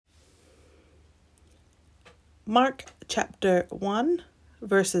Mark chapter 1,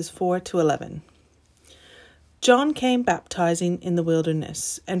 verses 4 to 11. John came baptizing in the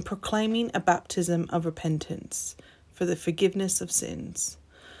wilderness and proclaiming a baptism of repentance for the forgiveness of sins.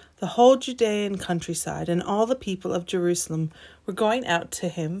 The whole Judean countryside and all the people of Jerusalem were going out to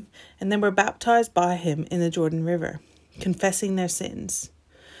him, and they were baptized by him in the Jordan River, confessing their sins.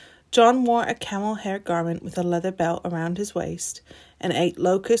 John wore a camel hair garment with a leather belt around his waist and ate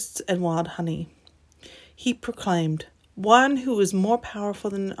locusts and wild honey. He proclaimed, "One who is more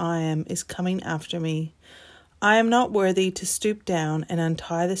powerful than I am is coming after me. I am not worthy to stoop down and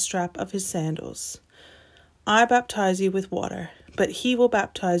untie the strap of his sandals. I baptize you with water, but he will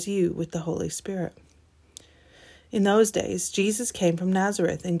baptize you with the Holy Spirit." In those days, Jesus came from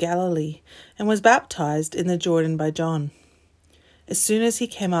Nazareth in Galilee and was baptized in the Jordan by John. As soon as he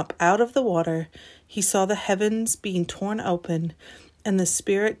came up out of the water, he saw the heavens being torn open and the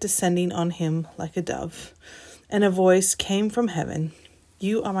Spirit descending on him like a dove. And a voice came from heaven,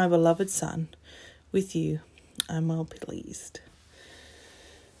 "You are my beloved Son. With you I am well pleased."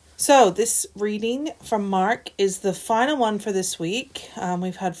 So this reading from Mark is the final one for this week.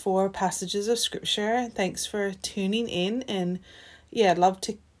 We've had 4 passages of scripture. Thanks for tuning in. And I'd love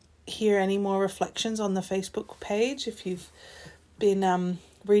to hear any more reflections on the Facebook page if you've been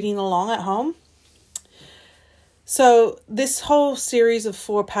reading along at home. So this whole series of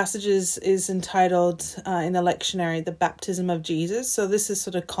 4 passages is entitled in the lectionary, The Baptism of Jesus. So this is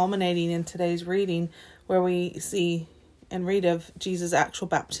sort of culminating in today's reading where we see and read of Jesus' actual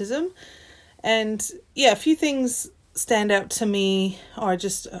baptism. And a few things stand out to me, or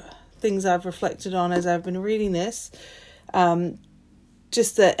just things I've reflected on as I've been reading this.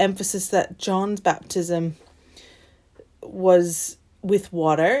 Just the emphasis that John's baptism was with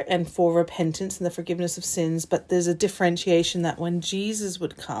water and for repentance and the forgiveness of sins, but there's a differentiation that when Jesus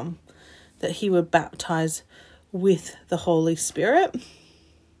would come, that he would baptize with the Holy Spirit,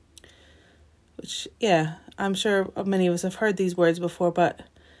 which I'm sure many of us have heard these words before, but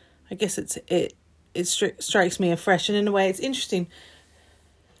I guess it strikes me afresh. And in a way, it's interesting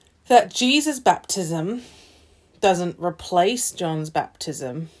that Jesus' baptism doesn't replace John's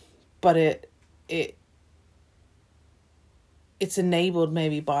baptism, but it's enabled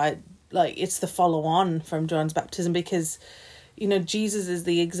maybe by, it's the follow on from John's baptism, because, Jesus is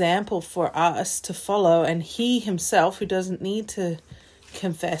the example for us to follow, and he himself, who doesn't need to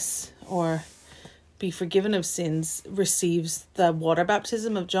confess or be forgiven of sins, receives the water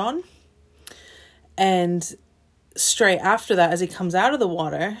baptism of John. And straight after that, as he comes out of the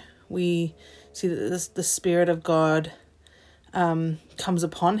water, we see that the Spirit of God comes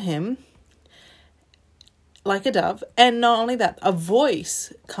upon him like a dove. And not only that, a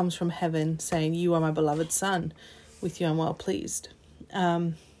voice comes from heaven saying, "You are my beloved Son. With you I'm well pleased."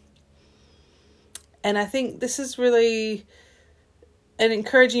 And I think this is really an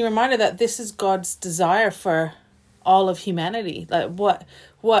encouraging reminder that this is God's desire for all of humanity. Like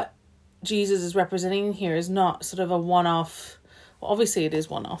what Jesus is representing here is not sort of a one-off. Well, obviously it is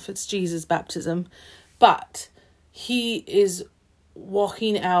one-off. It's Jesus' baptism. But he is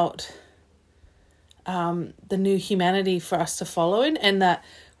walking out the new humanity for us to follow in, and that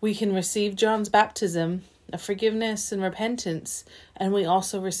we can receive John's baptism of forgiveness and repentance, and we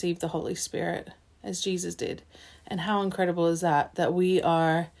also receive the Holy Spirit as Jesus did. And how incredible is that we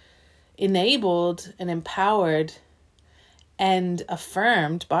are enabled and empowered and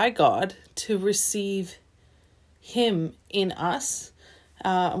affirmed by God to receive him in us.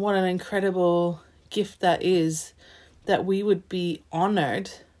 What an incredible gift that is, that we would be honored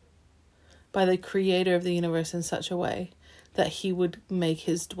by the creator of the universe in such a way that he would make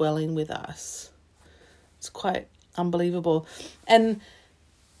his dwelling with us. It's quite unbelievable. And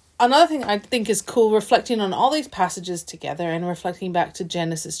another thing I think is cool, reflecting on all these passages together and reflecting back to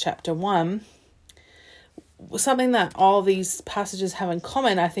Genesis chapter 1, something that all these passages have in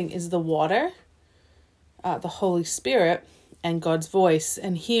common, I think, is the water, the Holy Spirit, and God's voice.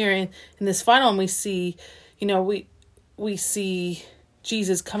 And here in this final one, we see, we see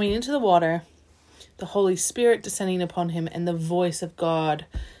Jesus coming into the water, the Holy Spirit descending upon him, and the voice of God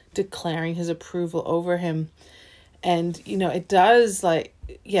declaring his approval over him. And, it does, when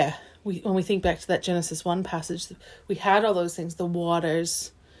we think back to that Genesis 1 passage, we had all those things, the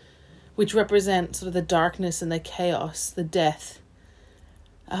waters, which represent sort of the darkness and the chaos, the death,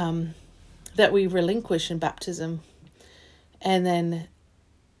 that we relinquish in baptism. And then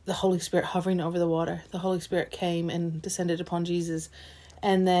the Holy Spirit hovering over the water. The Holy Spirit came and descended upon Jesus.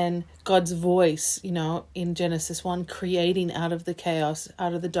 And then God's voice, in Genesis 1, creating out of the chaos,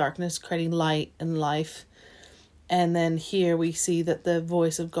 out of the darkness, creating light and life. And then here we see that the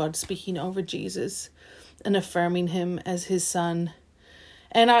voice of God speaking over Jesus. and affirming him as his son.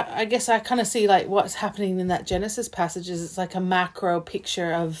 And I guess I kind of see like what's happening in that Genesis passage is it's like a macro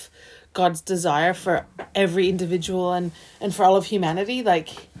picture of God's desire for every individual and for all of humanity, like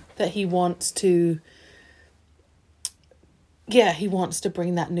that he wants to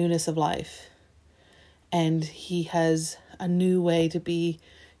bring that newness of life. And he has a new way to be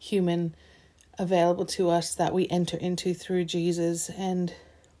human available to us that we enter into through Jesus. And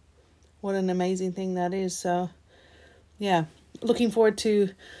what an amazing thing that is. So, yeah, looking forward to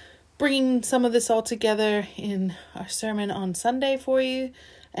bringing some of this all together in our sermon on Sunday for you,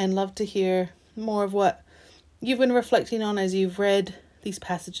 and love to hear more of what you've been reflecting on as you've read these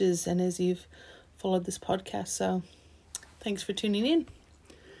passages and as you've followed this podcast. So thanks for tuning in.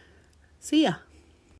 See ya.